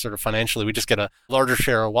for us sort of financially. We just get a larger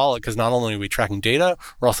share of wallet because not only are we tracking data,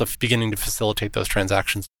 we're also beginning to facilitate those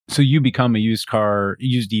transactions. So you become a used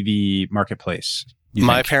EV marketplace.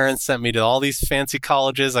 My parents sent me to all these fancy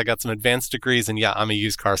colleges. I got some advanced degrees, and yeah, I'm a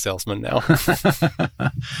used car salesman now.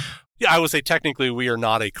 Yeah, I would say technically we are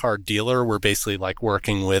not a car dealer. We're basically like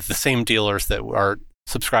working with the same dealers that are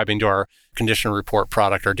subscribing to our condition report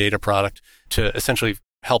product, our data product, to essentially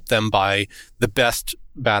help them buy the best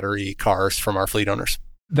battery cars from our fleet owners.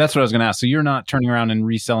 That's what I was going to ask. So you're not turning around and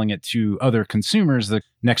reselling it to other consumers, the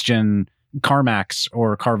next gen CarMax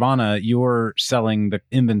or Carvana, you're selling the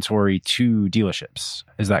inventory to dealerships.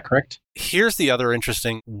 Is that correct? Here's the other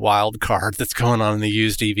interesting wild card that's going on in the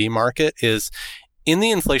used EV market is in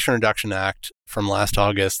the Inflation Reduction Act from last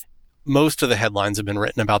August, most of the headlines have been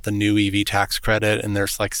written about the new EV tax credit. And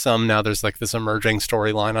there's like there's like this emerging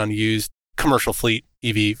storyline on used commercial fleet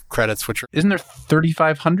EV credits, which are... Isn't there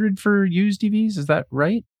 $3,500 for used EVs? Is that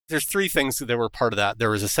right? There's three things that were part of that. There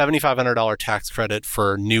was a $7,500 tax credit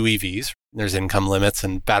for new EVs. There's income limits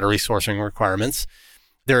and battery sourcing requirements.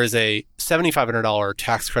 There is a $7,500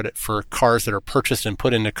 tax credit for cars that are purchased and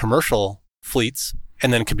put into commercial fleets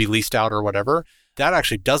and then could be leased out or whatever. That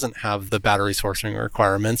actually doesn't have the battery sourcing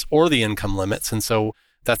requirements or the income limits. And so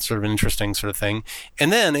That's sort of an interesting sort of thing.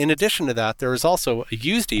 And then in addition to that, there is also a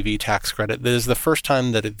used EV tax credit. This is the first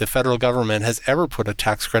time that the federal government has ever put a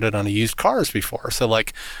tax credit on used cars before. So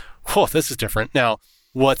like, whoa, this is different. Now,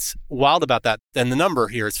 what's wild about that, and the number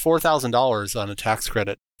here is $4,000 on a tax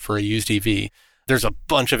credit for a used EV. There's a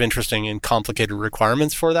bunch of interesting and complicated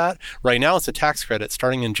requirements for that. Right now, it's a tax credit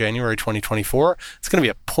starting in January 2024. It's going to be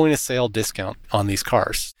a point of sale discount on these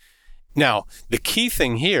cars. Now, the key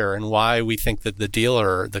thing here and why we think that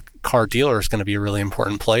the car dealer is going to be a really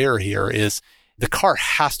important player here is the car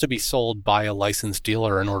has to be sold by a licensed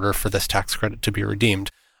dealer in order for this tax credit to be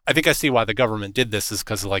redeemed. I think I see why the government did this is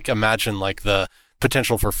because like imagine like the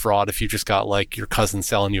potential for fraud if you just got like your cousin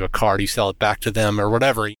selling you a car, you sell it back to them or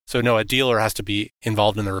whatever. So no, a dealer has to be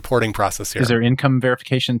involved in the reporting process here. Is there income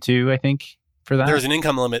verification too, I think, for that? There's an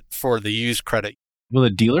income limit for the used credit. Will a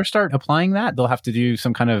dealer start applying that? They'll have to do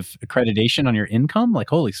some kind of accreditation on your income? Like,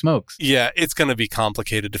 holy smokes. Yeah, it's going to be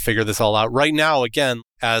complicated to figure this all out. Right now, again,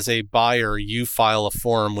 as a buyer, you file a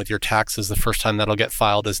form with your taxes. The first time that'll get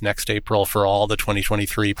filed is next April for all the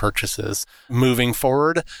 2023 purchases. Moving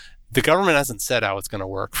forward, the government hasn't said how it's going to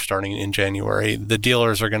work starting in January. The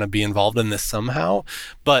dealers are going to be involved in this somehow.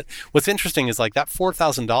 But what's interesting is like that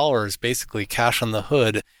 $4,000, basically cash on the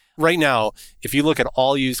hood. Right now, if you look at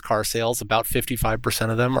all used car sales, about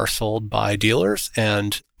 55% of them are sold by dealers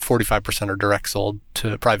and 45% are direct sold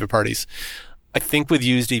to private parties. I think with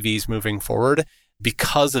used EVs moving forward,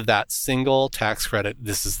 because of that single tax credit,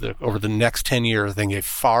 over the next 10 years, I think a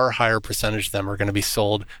far higher percentage of them are going to be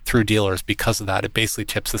sold through dealers because of that. It basically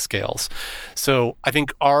tips the scales. So I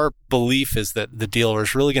think our belief is that the dealer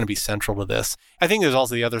is really going to be central to this. I think there's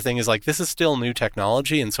also the other thing is like, this is still new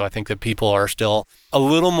technology. And so I think that people are still a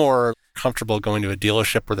little more comfortable going to a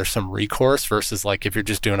dealership where there's some recourse versus like if you're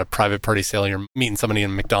just doing a private party sale, you're meeting somebody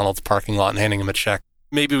in a McDonald's parking lot and handing them a check.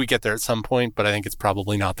 Maybe we get there at some point, but I think it's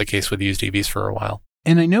probably not the case with used EVs for a while.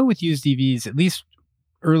 And I know with used EVs, at least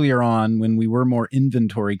earlier on when we were more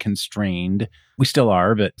inventory constrained, we still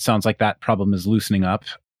are, but it sounds like that problem is loosening up.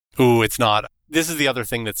 Ooh, it's not. This is the other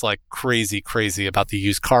thing that's like crazy about the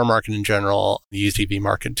used car market in general, the used EV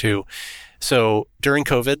market too. So during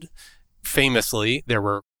COVID, famously, there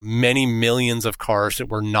were many millions of cars that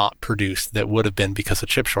were not produced that would have been because of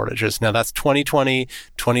chip shortages. Now that's 2020,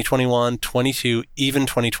 2021, 22, even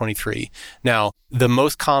 2023. Now, the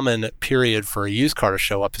most common period for a used car to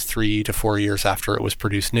show up is 3 to 4 years after it was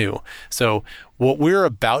produced new. So what we're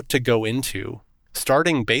about to go into,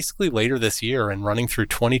 starting basically later this year and running through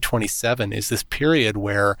 2027, is this period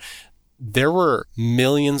where there were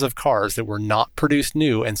millions of cars that were not produced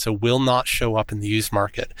new and so will not show up in the used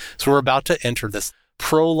market. So we're about to enter this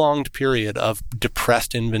prolonged period of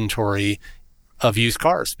depressed inventory of used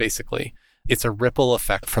cars, basically. It's a ripple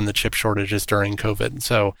effect from the chip shortages during COVID.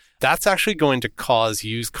 So that's actually going to cause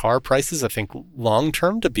used car prices, I think,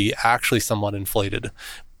 long-term to be actually somewhat inflated.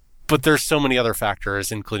 But there's so many other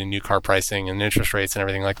factors, including new car pricing and interest rates and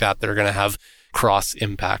everything like that, that are going to have cross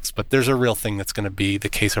impacts. But there's a real thing that's going to be the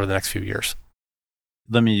case over the next few years.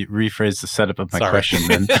 Let me rephrase the setup of my question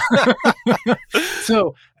then.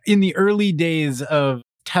 So in the early days of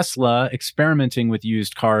Tesla experimenting with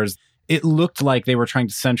used cars, it looked like they were trying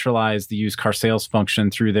to centralize the used car sales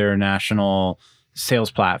function through their national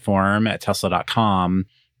sales platform at Tesla.com.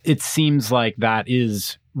 It seems like that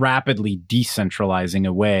is rapidly decentralizing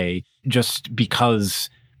away just because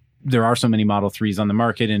there are so many Model 3s on the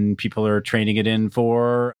market and people are trading it in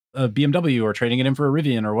for a BMW or trading it in for a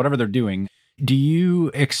Rivian or whatever they're doing. Do you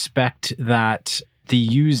expect that the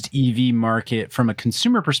used EV market from a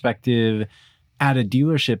consumer perspective at a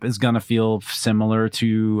dealership is going to feel similar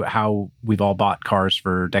to how we've all bought cars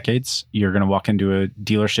for decades? You're going to walk into a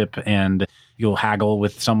dealership and you'll haggle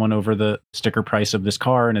with someone over the sticker price of this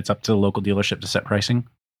car and it's up to the local dealership to set pricing?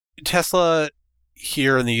 Tesla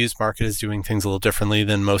here in the used market is doing things a little differently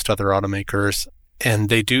than most other automakers, and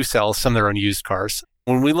they do sell some of their own used cars.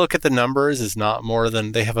 When we look at the numbers, is not more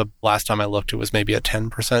than last time I looked, it was maybe a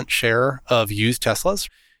 10% share of used Teslas.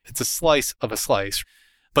 It's a slice of a slice,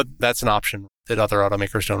 but that's an option that other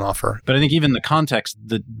automakers don't offer. But I think even the context,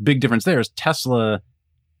 the big difference there is Tesla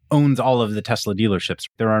owns all of the Tesla dealerships.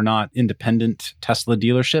 There are not independent Tesla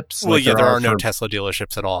dealerships. Well, there are no Tesla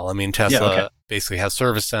dealerships at all. I mean, Tesla basically has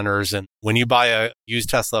service centers. And when you buy a used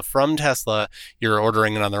Tesla from Tesla, you're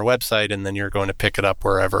ordering it on their website and then you're going to pick it up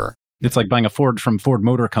wherever. It's like buying a Ford from Ford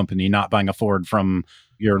Motor Company, not buying a Ford from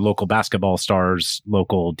your local basketball star's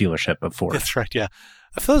local dealership of Ford. That's right, yeah.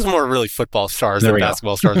 I feel it's more really football stars than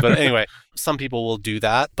basketball stars. But anyway, some people will do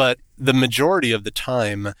that. But the majority of the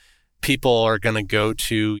time, people are going to go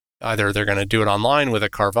to either they're going to do it online with a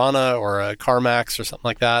Carvana or a CarMax or something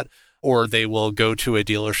like that, or they will go to a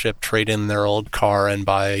dealership, trade in their old car and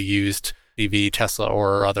buy a used EV, Tesla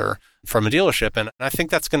or other from a dealership. And I think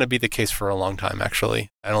that's going to be the case for a long time, actually.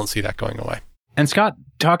 I don't see that going away. And Scott,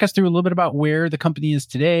 talk us through a little bit about where the company is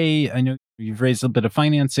today. I know you've raised a bit of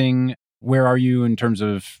financing. Where are you in terms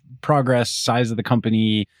of progress, size of the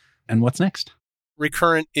company, and what's next?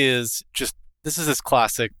 Recurrent is just, this is this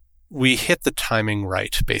classic. We hit the timing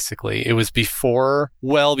right, basically. It was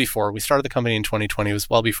well before we started the company in 2020. It was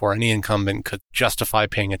well before any incumbent could justify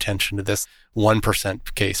paying attention to this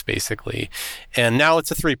 1% case, basically. And now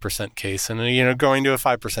it's a 3% case and, going to a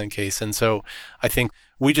 5% case. And so I think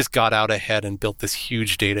we just got out ahead and built this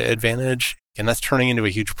huge data advantage. And that's turning into a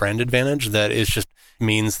huge brand advantage that is just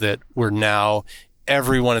means that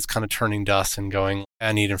everyone is kind of turning to us and going,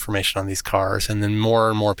 I need information on these cars. And then more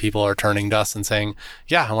and more people are turning to us and saying,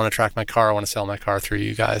 yeah, I want to track my car. I want to sell my car through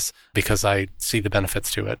you guys because I see the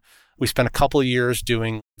benefits to it. We spent a couple of years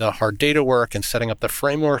doing the hard data work and setting up the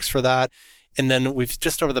frameworks for that. And then we've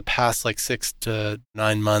just over the past 6 to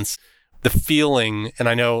 9 months, the feeling, and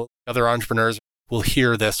I know other entrepreneurs will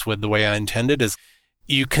hear this with the way I intended, is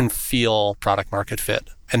you can feel product market fit.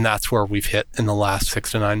 And that's where we've hit in the last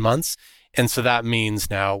 6 to 9 months. And so that means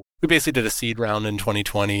now we basically did a seed round in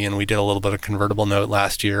 2020 and we did a little bit of convertible note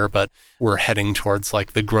last year, but we're heading towards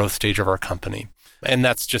the growth stage of our company. And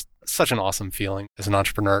that's just such an awesome feeling as an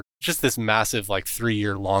entrepreneur. Just this massive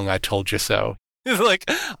 3-year long, I told you so. It's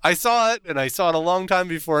I saw it and I saw it a long time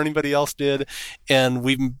before anybody else did. And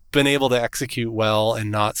we've been able to execute well and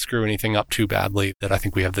not screw anything up too badly that I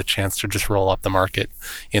think we have the chance to just roll up the market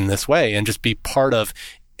in this way and just be part of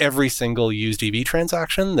every single used EV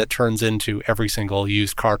transaction that turns into every single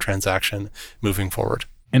used car transaction moving forward.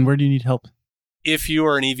 And where do you need help? If you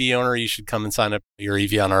are an EV owner, you should come and sign up your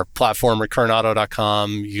EV on our platform,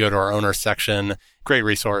 recurrentauto.com. You go to our owner section, great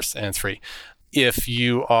resource, and it's free. If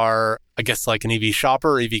you are, an EV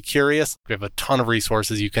shopper, EV curious, we have a ton of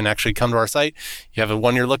resources. You can actually come to our site. You have a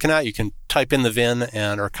one you're looking at, you can type in the VIN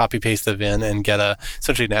or copy paste the VIN and get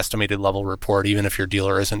essentially an estimated level report, even if your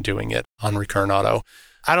dealer isn't doing it on Recurrent Auto.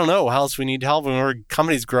 I don't know how else we need help when our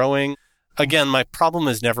company's growing. Again, my problem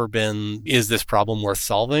has never been, is this problem worth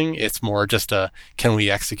solving? It's more just can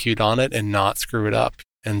we execute on it and not screw it up?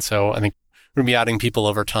 And so I think we're going to be adding people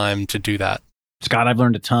over time to do that. Scott, I've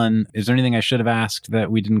learned a ton. Is there anything I should have asked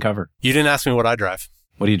that we didn't cover? You didn't ask me what I drive.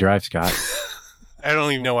 What do you drive, Scott? I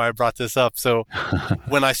don't even know why I brought this up. So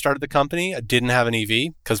when I started the company, I didn't have an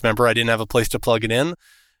EV because remember, I didn't have a place to plug it in.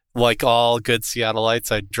 Like all good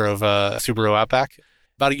Seattleites, I drove a Subaru Outback.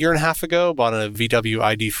 About a year and a half ago, bought a VW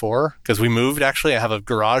ID4 because we moved. Actually, I have a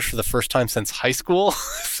garage for the first time since high school.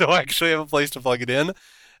 So I actually have a place to plug it in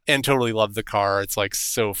and totally love the car. It's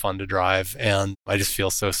so fun to drive. And I just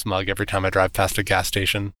feel so smug every time I drive past a gas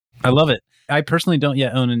station. I love it. I personally don't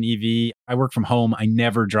yet own an EV. I work from home. I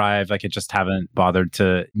never drive. I just haven't bothered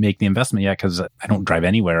to make the investment yet because I don't drive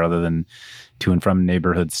anywhere other than to and from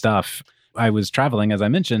neighborhood stuff. I was traveling, as I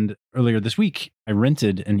mentioned earlier this week. I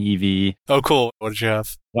rented an EV. Oh, cool. What did you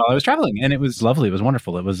have? While I was traveling, and it was lovely. It was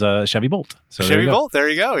wonderful. It was a Chevy Bolt. So Chevy Bolt. There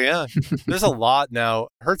you go. Yeah. There's a lot now.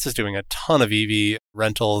 Hertz is doing a ton of EV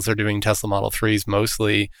rentals. They're doing Tesla Model 3s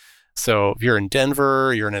mostly. So if you're in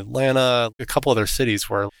Denver, you're in Atlanta, a couple other cities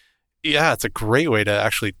where, yeah, it's a great way to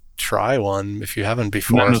actually try one if you haven't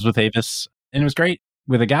before. That was with Avis, and it was great.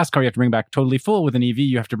 With a gas car, you have to bring it back totally full. With an EV,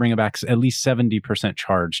 you have to bring it back at least 70%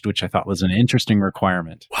 charged, which I thought was an interesting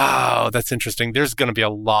requirement. Wow, that's interesting. There's going to be a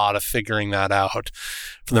lot of figuring that out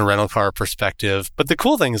from the rental car perspective. But the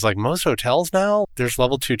cool thing is most hotels now, there's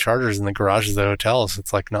level 2 chargers in the garages of the hotels.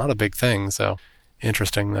 It's not a big thing. So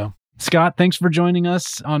interesting though. Scott, thanks for joining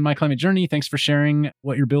us on My Climate Journey. Thanks for sharing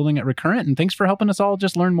what you're building at Recurrent. And thanks for helping us all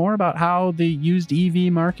just learn more about how the used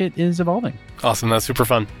EV market is evolving. Awesome. That's super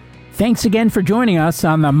fun. Thanks again for joining us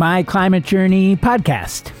on the My Climate Journey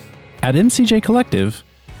podcast. At MCJ Collective,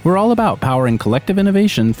 we're all about powering collective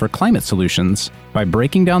innovation for climate solutions by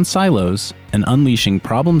breaking down silos and unleashing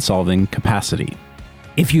problem-solving capacity.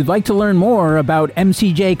 If you'd like to learn more about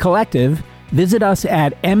MCJ Collective, visit us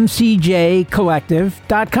at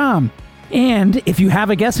mcjcollective.com. And if you have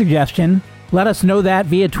a guest suggestion, let us know that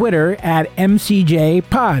via Twitter at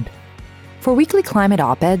MCJPod. For weekly climate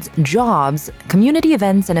op-eds, jobs, community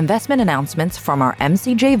events, and investment announcements from our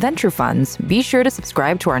MCJ Venture Funds, be sure to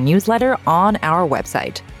subscribe to our newsletter on our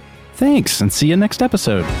website. Thanks, and see you next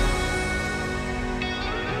episode.